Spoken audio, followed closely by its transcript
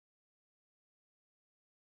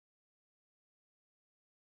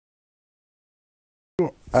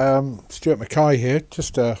Stuart Mackay here,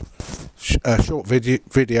 just a short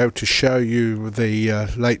video to show you the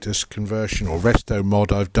latest conversion or resto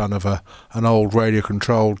mod I've done of an old radio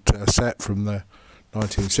controlled set from the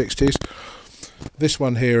 1960s. This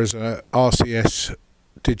one here is a RCS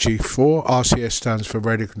Digifour. RCS stands for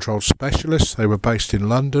Radio Controlled Specialists. They were based in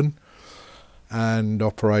London and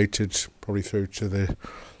operated probably through to the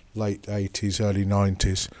late 80s, early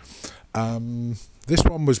 90s. This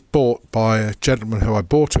one was bought by a gentleman who I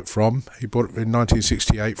bought it from. He bought it in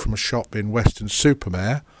 1968 from a shop in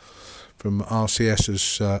Weston-super-Mare, from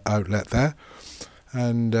RCS's outlet there,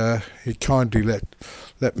 and he kindly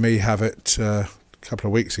let me have it a couple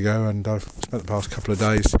of weeks ago, and I've spent the past couple of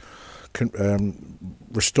days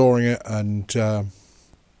restoring it and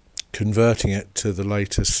converting it to the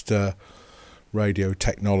latest radio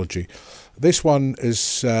technology. This one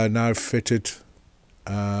is now fitted,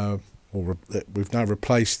 we've now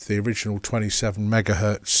replaced the original 27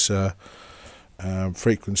 megahertz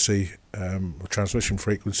frequency, transmission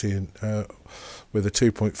frequency, with a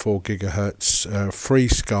 2.4 gigahertz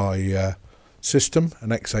FreeSky system, an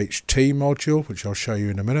XHT module, which I'll show you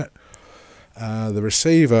in a minute. The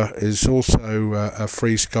receiver is also a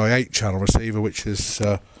FreeSky 8-channel receiver,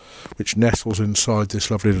 which nestles inside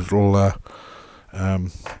this lovely little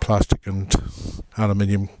plastic and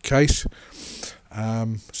aluminium case.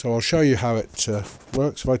 So I'll show you how it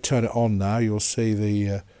works. If I turn it on now, you'll see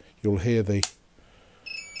you'll hear that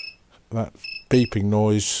beeping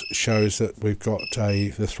noise shows that we've got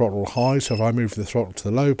the throttle high. So if I move the throttle to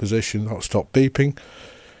the low position, that'll stop beeping.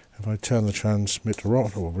 If I turn the transmitter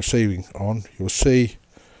on, or receiving on, you'll see,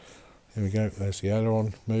 here we go, there's the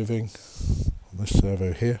aileron moving on this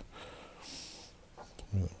servo here.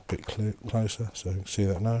 A bit closer so you can see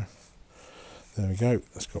that now. There we go,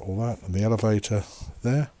 that's got all that, and the elevator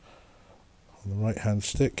there on the right hand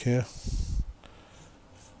stick here,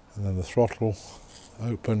 and then the throttle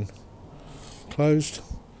open, closed,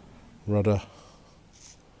 rudder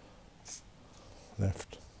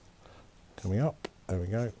left coming up, there we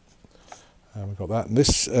go, and we've got that. And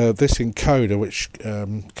this encoder, which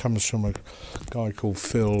comes from a guy called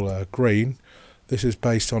Phil Green, this is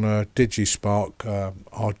based on a DigiSpark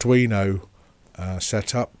Arduino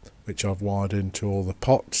setup, which I've wired into all the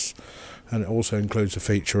pots, and it also includes a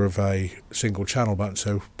feature of a single channel button.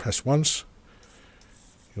 So press once,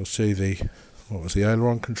 you'll see the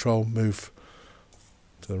aileron control move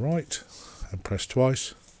to the right, and press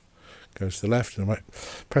twice, goes to the left, and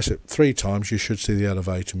press it 3 times, you should see the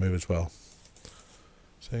elevator move as well.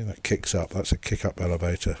 See, that kicks up, that's a kick up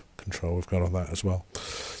elevator control we've got on that as well.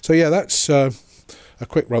 So yeah, that's a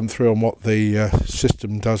quick run through on what the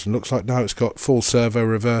system does and looks like. Now it's got full servo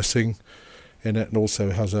reversing in it, and also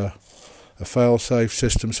has a fail-safe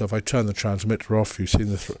system. So if I turn the transmitter off, you've seen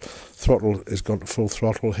the throttle has gone to full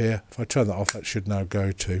throttle here. If I turn that off, that should now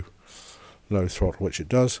go to low throttle, which it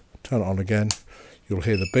does. Turn it on again, you'll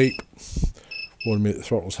hear the beep, warning me that the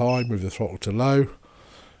throttle's high. Move the throttle to low,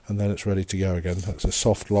 and then it's ready to go again. That's a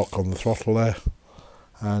soft lock on the throttle there.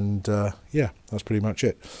 And yeah, that's pretty much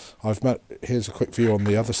it. Here's a quick view on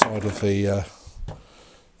the other side of the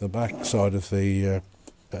back side of the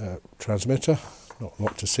transmitter. Not a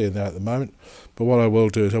lot to see in there at the moment, but what I will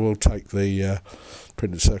do is I will take the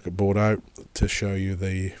printed circuit board out to show you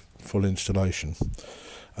the full installation.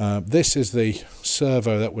 This is the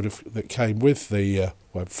servo that came with the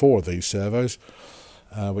 4 of these servos,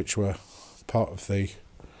 which were part of the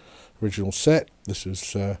original set. This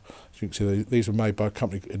was, as you can see, these were made by a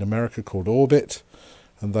company in America called Orbit,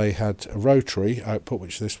 and they had a rotary output,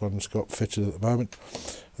 which this one's got fitted at the moment,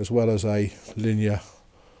 as well as a linear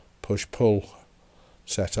push-pull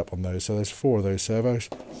setup on those. So there's 4 of those servos.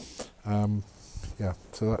 Yeah,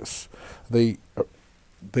 so that's the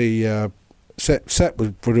set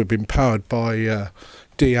would have been powered by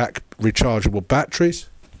DIAC rechargeable batteries,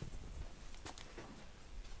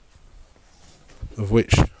 of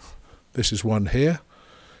which this is one here.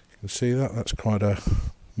 You can see that's quite a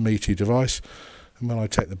meaty device. And when I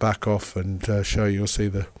take the back off and show you, you'll see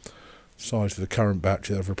the size of the current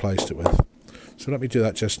battery that I've replaced it with. So let me do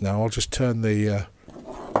that just now. I'll just turn the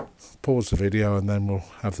pause the video, and then we'll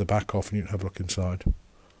have the back off and you can have a look inside.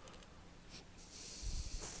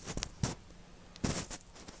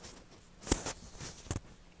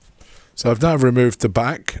 So I've now removed the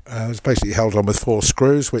back. It's basically held on with 4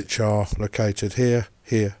 screws, which are located here,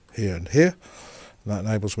 here, here and here. And that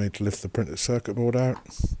enables me to lift the printed circuit board out.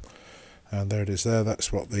 And there it is there.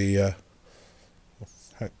 That's what the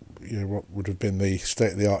what would have been the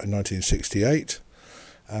state of the art in 1968.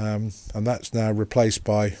 And that's now replaced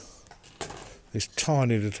by this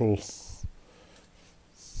tiny little,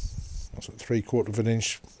 That's a 3/4 of an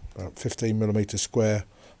inch, about 15mm square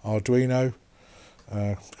Arduino.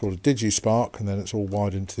 It's called a Digispark, and then it's all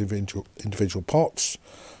wired into the individual pots.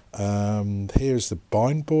 Here's the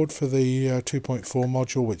bind board for the 2.4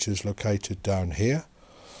 module, which is located down here.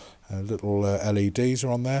 Little LEDs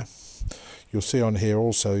are on there. You'll see on here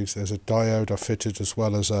also there's a diode I fitted, as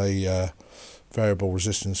well as a variable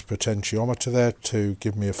resistance potentiometer there to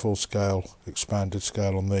give me a full scale, expanded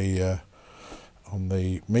scale on the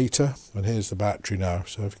meter. And here's the battery now.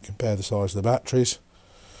 So if you compare the size of the batteries,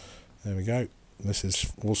 there we go. This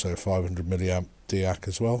is also 500 milliamp DAC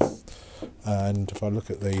as well. And if I look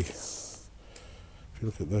at the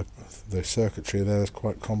circuitry there, it's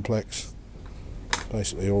quite complex.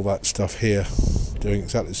 Basically all that stuff here doing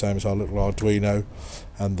exactly the same as our little Arduino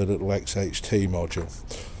and the little XHT module.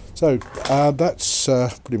 So that's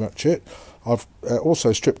pretty much it. I've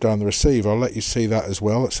also stripped down the receiver. I'll let you see that as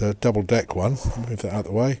well. It's a double deck one. Move that out of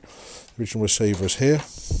the way. The original receiver is here,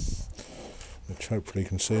 which hopefully you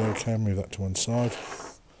can see okay. Move that to one side,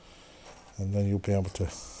 and then you'll be able to, a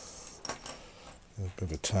bit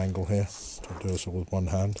of a tangle here, I'll do this all with one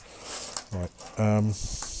hand. Right, and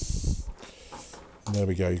there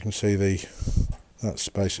we go. You can see that's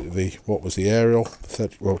basically what was the aerial,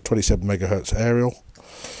 27 megahertz aerial.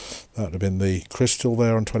 That would have been the crystal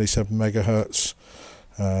there on 27 megahertz.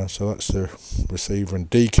 So that's the receiver and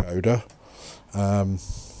decoder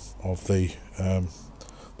of the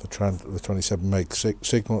 27 meg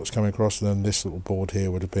signal that's coming across, and then this little board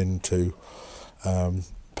here would have been to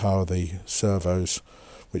power the servos,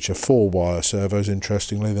 which are 4-wire servos.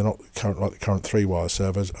 Interestingly, they're not like the current 3-wire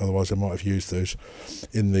servos. Otherwise, I might have used those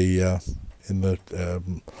in the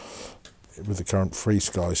with the current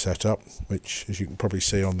FreeSky setup, which, as you can probably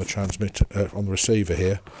see on the transmitter, on the receiver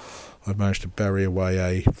here, I've managed to bury away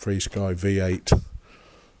a FreeSky V8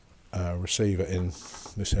 receiver in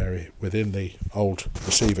this area within the old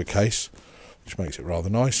receiver case, which makes it rather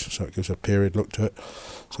nice, so it gives a period look to it.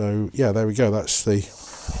 So yeah, there we go. That's the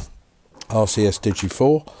RCS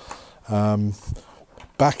Digifour.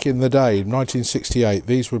 Back in the day, 1968,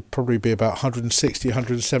 these would probably be about 160,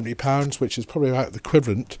 170 pounds, which is probably about the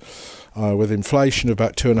equivalent with inflation of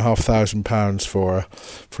about £2,500 for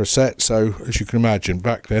a set. So as you can imagine,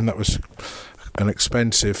 back then that was an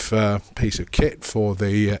expensive piece of kit for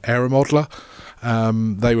the error modeler.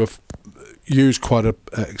 They were used quite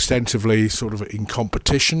extensively, sort of in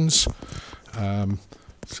competitions.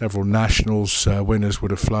 Several nationals winners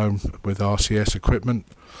would have flown with RCS equipment,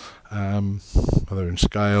 whether in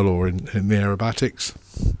scale or in the aerobatics.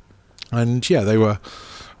 And yeah, they were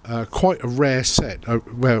quite a rare set.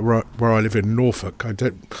 Where I live in Norfolk,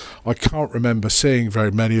 I can't remember seeing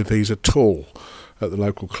very many of these at all at the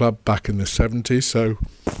local club back in the 70s. So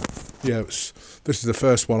yeah, this is the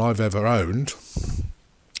first one I've ever owned,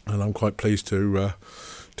 and I'm quite pleased to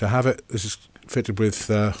have it. This is fitted with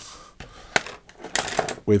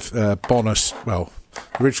Bonner. Well,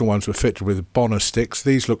 the original ones were fitted with Bonner sticks.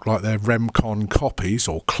 These look like they're Remcon copies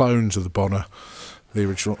or clones of the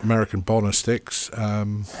original American Bonner sticks.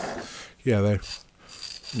 Yeah, they're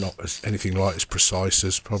not anything like as precise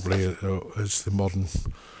as probably as the modern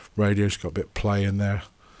radios. Got a bit of play in there,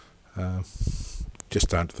 just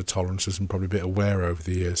down to the tolerances and probably a bit of wear over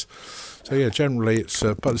the years. So yeah, generally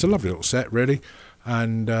but it's a lovely little set really,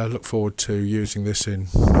 and look forward to using this in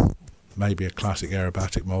maybe a classic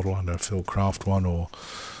aerobatic model, I know, a Phil Craft one, or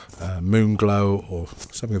Moonglow, or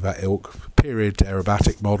something of that ilk, period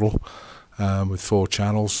aerobatic model with 4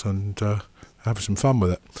 channels, and have some fun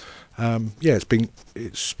with it. Yeah,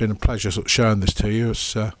 it's been a pleasure sort of showing this to you.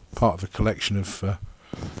 It's part of a collection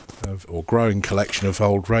or growing collection of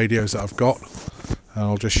old radios that I've got, and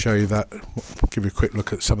I'll just show you that. Give you a quick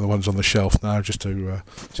look at some of the ones on the shelf now, just to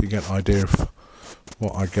so you get an idea of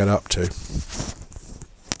what I get up to.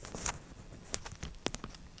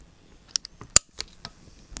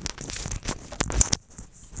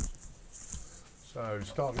 So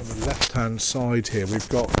starting on the left-hand side here, we've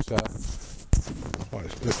got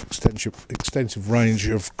quite an extensive range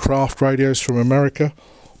of craft radios from America,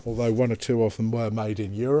 although 1 or 2 of them were made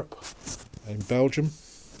in Europe, in Belgium.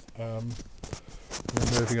 We're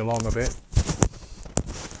moving along a bit.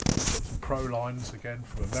 Some Pro lines again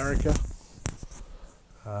from America.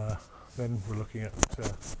 Then we're looking at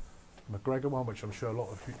McGregor one, which I'm sure a lot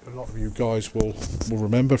of you guys will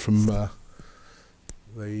remember from the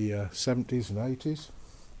 70s and 80s.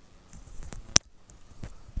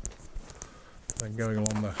 Then going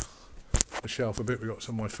along the shelf a bit, we've got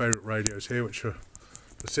some of my favourite radios here, which are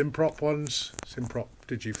the Simprop ones, Simprop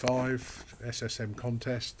Digi5, SSM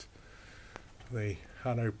Contest, the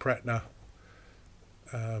Hanno Pretner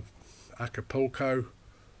Acapulco,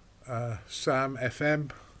 Sam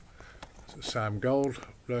FM, Sam Gold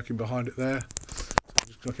lurking behind it there. So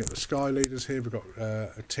just looking at the Sky Leaders here, we've got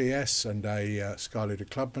a TS and a Sky Leader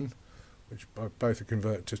Clubman, which both are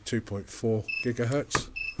converted to 2.4 gigahertz.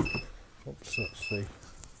 Oops, that's the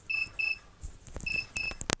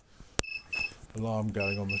alarm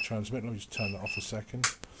going on the transmitter. Let me just turn that off a second.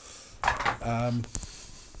 So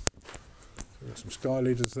we've got some Sky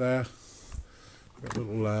Leaders there. We've got a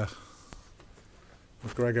little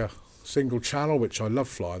McGregor single channel, which I love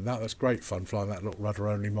flying that. That's great fun flying that, little rudder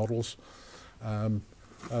only models.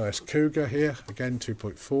 OS Cougar here, again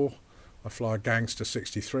 2.4. I fly a Gangster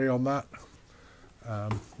 63 on that.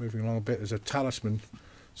 Moving along a bit, there's a Talisman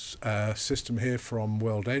system here from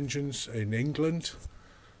World Engines in England.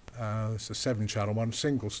 It's a 7-channel one,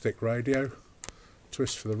 single stick radio,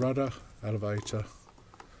 twist for the rudder, elevator,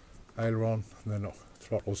 aileron, and then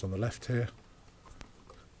throttles on the left here.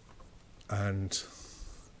 And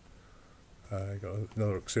you've got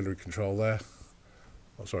another auxiliary control there.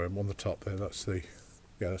 Oh, sorry, I'm on the top there. That's the,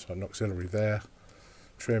 yeah, that's an auxiliary there.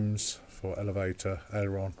 Trims for elevator,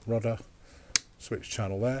 aileron, rudder. Switch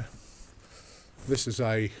channel there. This is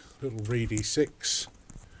a little Reed E6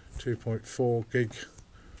 2.4 gig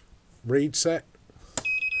read set.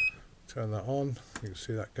 Turn that on. You can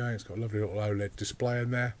see that going. It's got a lovely little OLED display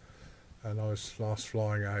in there. And I was last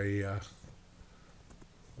flying a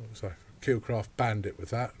what was that? Keelcraft Bandit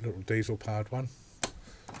with that little diesel powered one.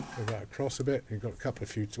 Move that across a bit. You've got a couple of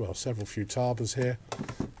several Futabas here.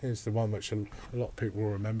 Here's the one which a lot of people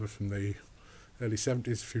will remember from the early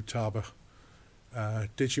 70s, Futaba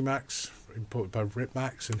Digimax, imported by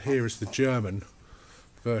Ripmax, and here is the German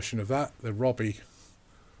version of that, the Robbie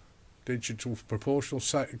digital proportional,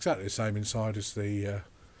 exactly the same inside as the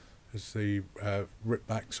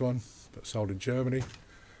Ripmax one, but sold in Germany.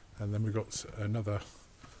 And then we've got another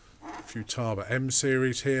Futaba M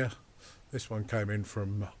series here. This one came in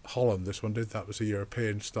from Holland, this one did. That was a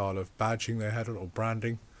European style of badging. They had a little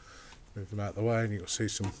branding. Move them out of the way and you'll see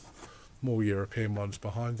some more European ones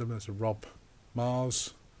behind them. There's a Rob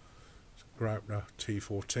Mars, Graupner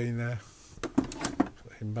T14 there.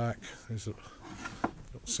 Put him back. There's a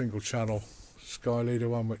little single channel Sky Leader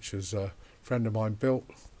one, which is a friend of mine built.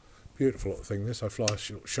 Beautiful little thing this. I fly a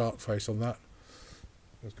shark face on that.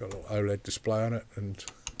 It's got a little OLED display on it and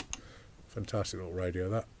fantastic little radio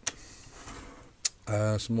that.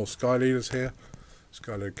 Some more Sky Leaders here.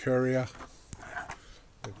 Sky Leader Courier.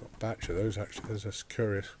 We've got a batch of those actually. There's a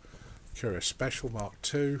Courier Special Mark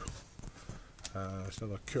II. There's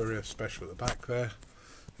another Courier Special at the back there.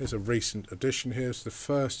 Here's a recent addition. Here's the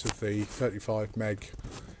first of the 35 meg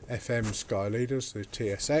FM Sky Leaders, the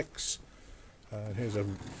TSX. Here's a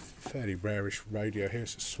fairly rarish radio.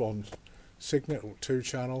 Here's a Swan Signet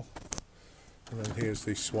 2-channel, and then here's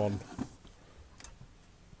the Swan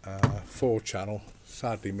 4-channel.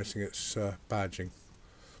 Sadly missing its badging,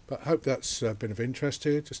 but I hope that's been of interest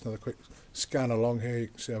here. Just another quick scan along here. You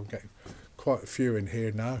can see I'm getting quite a few in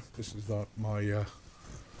here now. This is my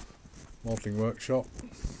modelling workshop.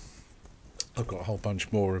 I've got a whole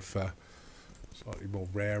bunch more of slightly more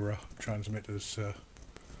rarer transmitters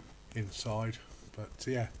inside, but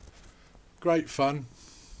yeah, great fun.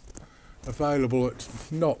 Available at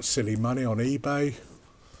not silly money on eBay,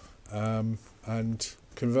 and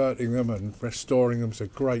converting them and restoring them is a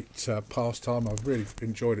great pastime. I've really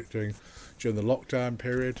enjoyed it during the lockdown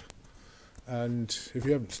period, and if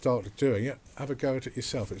you haven't started doing it, have a go at it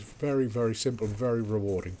yourself. It's very, very simple and very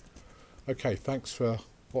rewarding. Okay, thanks for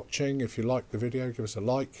watching. If you liked the video, give us a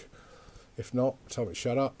like. If not, tell me to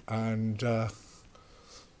shut up, and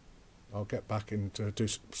I'll get back and do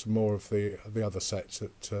some more of the other sets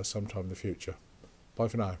at sometime in the future. Bye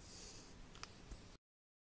for now.